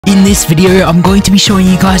In this video, I'm going to be showing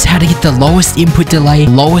you guys how to get the lowest input delay,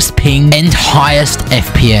 lowest ping, and highest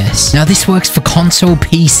FPS. Now, this works for console,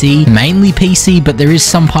 PC, mainly PC, but there is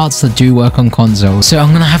some parts that do work on console. So I'm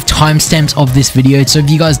going to have timestamps of this video. So if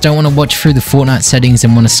you guys don't want to watch through the Fortnite settings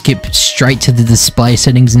and want to skip straight to the display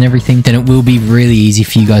settings and everything, then it will be really easy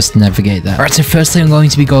for you guys to navigate that. Alright, so firstly, I'm going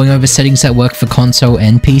to be going over settings that work for console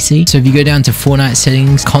and PC. So if you go down to Fortnite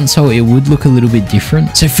settings, console, it would look a little bit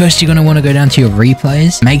different. So first, you're going to want to go down to your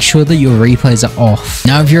replays. Make sure that your replays are off.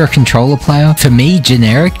 Now, if you're a controller player, for me,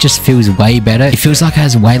 generic just feels way better. It feels like it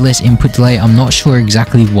has way less input delay. I'm not sure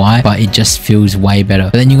exactly why, but it just feels way better.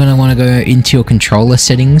 But then you're going to want to go into your controller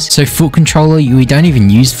settings. So foot controller, we don't even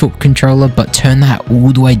use foot controller, but turn that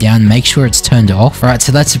all the way down. Make sure it's turned off. Alright,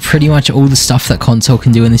 so that's pretty much all the stuff that console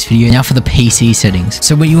can do in this video. Now for the PC settings.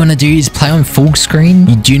 So what you want to do is play on full screen.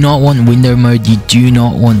 You do not want window mode. You do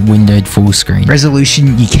not want windowed full screen.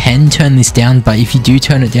 Resolution, you can turn this down, but if you do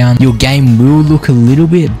turn it down, your game will look a little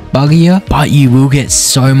bit buggier, but you will get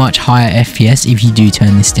so much higher FPS if you do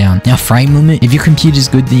turn this down. Now, frame limit, if your computer's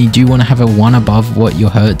good, then you do want to have a 1 above what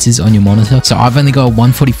your hertz is on your monitor. So I've only got a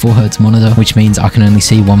 144 hertz monitor, which means I can only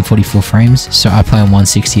see 144 frames, so I play on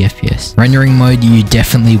 160 FPS. Rendering mode, you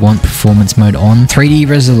definitely want performance mode on. 3D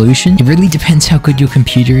resolution, it really depends how good your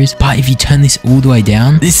computer is, but if you turn this all the way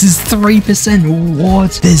down, this is 3%.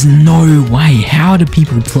 What? There's no way. How do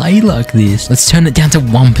people play like this? Let's turn it down to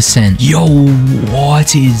 1%. Yo,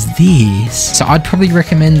 what is this? So I'd probably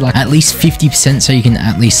recommend like at least 50% so you can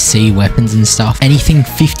at least see weapons and stuff. Anything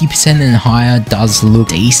 50% and higher does look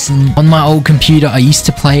decent. On my old computer, I used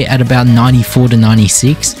to play at about 94 to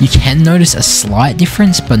 96. You can notice a slight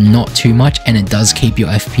difference, but not too much, and it does keep your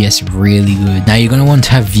FPS really good. Now, you're going to want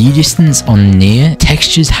to have view distance on near.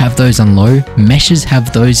 Textures have those on low. Meshes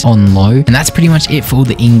have those on low. And that's pretty much it for all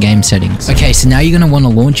the in-game settings. Okay, so now you're going to want to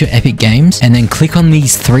launch your Epic Games and then click on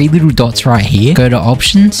these 3 little dots right here. Go to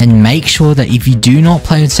options and make sure that if you do not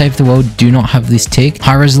play with Save the World, do not have this ticked.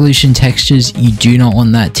 High resolution textures, you do not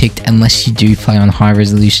want that ticked unless you do play on high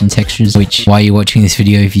resolution textures, which why you're watching this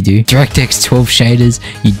video if you do. DirectX 12 shaders,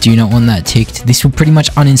 you do not want that ticked. This will pretty much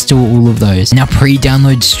uninstall all of those. Now,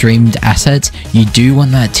 pre-download streamed assets, you do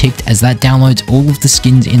want that ticked as that downloads all of the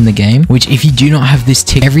skins in the game, which if you do not have this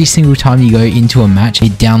ticked, every single time you go into a match,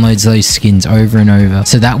 it downloads those skins over and over.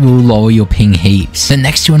 So that will lower your ping heaps. Then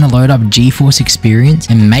next, you want to load up GeForce Experience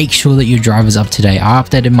and make sure that your driver's up to date. I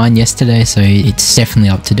updated mine yesterday, so it's definitely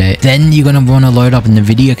up to date. Then you're going to want to load up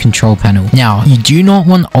NVIDIA control panel. Now, you do not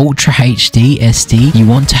want Ultra HD SD. You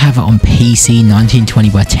want to have it on PC 1920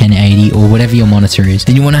 by 1080 or whatever your monitor is.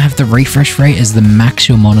 Then you want to have the refresh rate as the max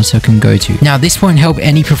your monitor can go to. Now, this won't help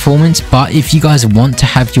any performance, but if you guys want to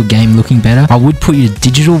have your game looking better, I would put your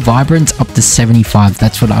digital vibrance up to 75.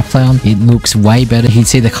 That's what I play on. It looks way better. You can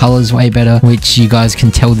see the colors way better, which you guys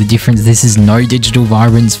can tell the difference. This is no digital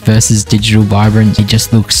vibrance versus digital vibrance. It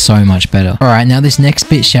just looks so much better. Alright, now this next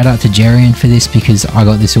bit, shout out to Jarian for this because I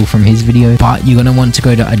got this all from his video, but you're going to want to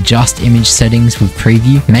go to adjust image settings with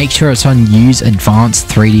preview. Make sure it's on use advanced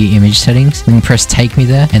 3D image settings, then press take me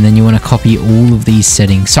there, and then you want to copy all of these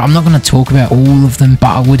settings. So I'm not going to talk about all of them, but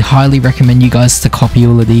I would highly recommend you guys to copy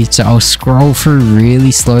all of these. So I'll scroll through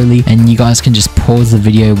really slowly and you guys can just pause the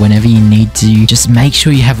video whenever you need to. Just make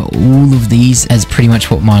sure you have all of these as pretty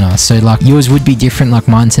much what mine are. So like yours would be different, like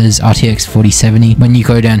mine says RTX 4070. When you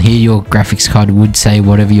go down here, your graphics card would say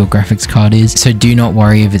whatever your graphics card is. So do not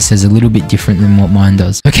worry if it says a little bit different than what mine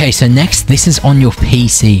does. Okay, so next, this is on your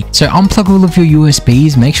PC. So unplug all of your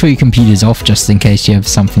USBs. Make sure your computer's off just in case you have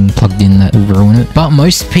something plugged in that will ruin it. But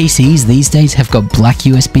most PCs these days have got black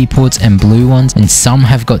USB ports and blue ones, and some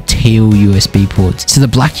have got teal USB ports. So the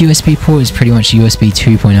black USB port is pretty much USB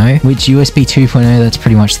 2.0, which USB 2.0, that's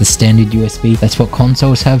pretty much the standard USB. That's what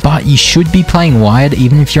consoles have, but you should be playing wired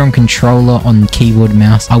even if you're on controller, on keyboard,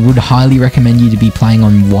 mouse. I would highly recommend you to be playing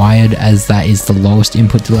on wired as that is the lowest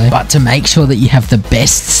input delay. But to make sure that you have the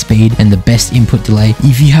best speed and the best input delay,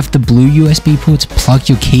 if you have the blue USB ports, plug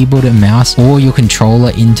your keyboard and mouse or your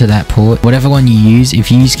controller into that port. Whatever one you use,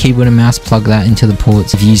 if you use keyboard and mouse, plug that into the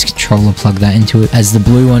ports. If you use controller, plug that into it, as the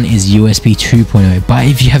blue one is USB 2.0. But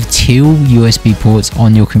if you have teal USB ports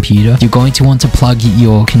on your computer, you're going to want to plug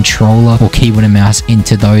your controller or keyboard and mouse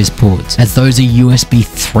into those ports, as those are USB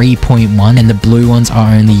 3.1 and the blue ones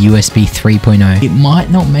are only USB 3.0. It might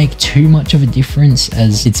not make too much of a difference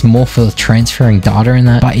as it's more for transferring data in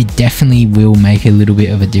that, but it definitely will make a little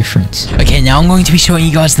bit of a difference. Okay, now I'm going to be showing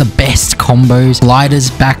you guys the best combos, gliders,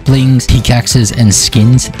 back blings, pickaxes, and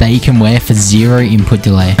skins that you can wear for 0 input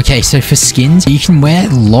delay. Okay, so for skins, you can wear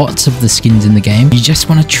lots of the skins in the game. You just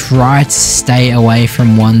want to try to stay away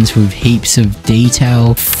from ones with heaps of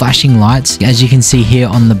detail, flashing lights, As you can see here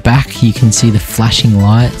on the back, you can see the flashing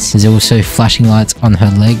lights. There's also flashing lights on her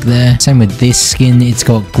leg there. Same with this skin, it's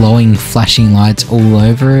got glowing flashing lights all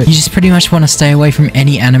over it. You just pretty much want to stay away from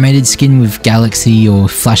any animated skin with galaxy or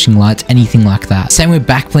flashing lights, anything like that. Same with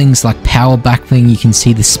back blings, like power back bling, you can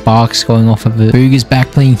see the sparks going off of it. Booger's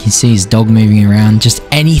back bling, you can see his dog moving around. Just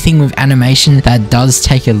anything with animation that does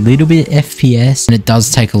take a little bit of FPS, and it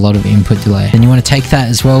does take a lot of input delay. Then you want to take that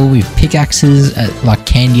as well with pickaxes, like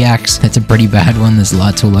Candy Axe, that's a pretty bad one, there's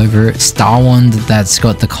lights all over it. Star Wand, that's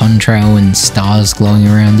got the contrail and stars glowing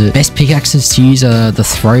around it. Best pickaxes to use are the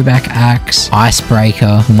Throwback Axe,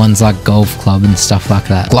 Icebreaker, and ones like Golf Club and stuff like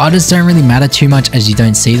that. Gliders don't really matter too much as you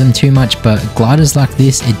don't see them too much, but gliders like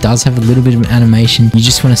this, it does have a little bit of animation. You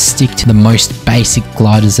just want to stick to the most basic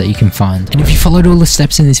gliders that you can find. And if you followed all the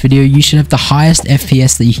steps in this video, you should have the highest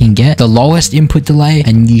FPS that you can get, the lowest input delay,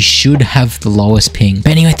 and you should have the lowest ping.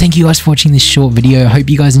 But anyway, thank you guys for watching this short video. I hope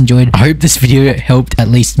you guys enjoyed. I hope this video helped at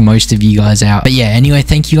least most of you guys out. But yeah, anyway,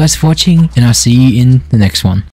 thank you guys for watching, and I'll see you in the next one.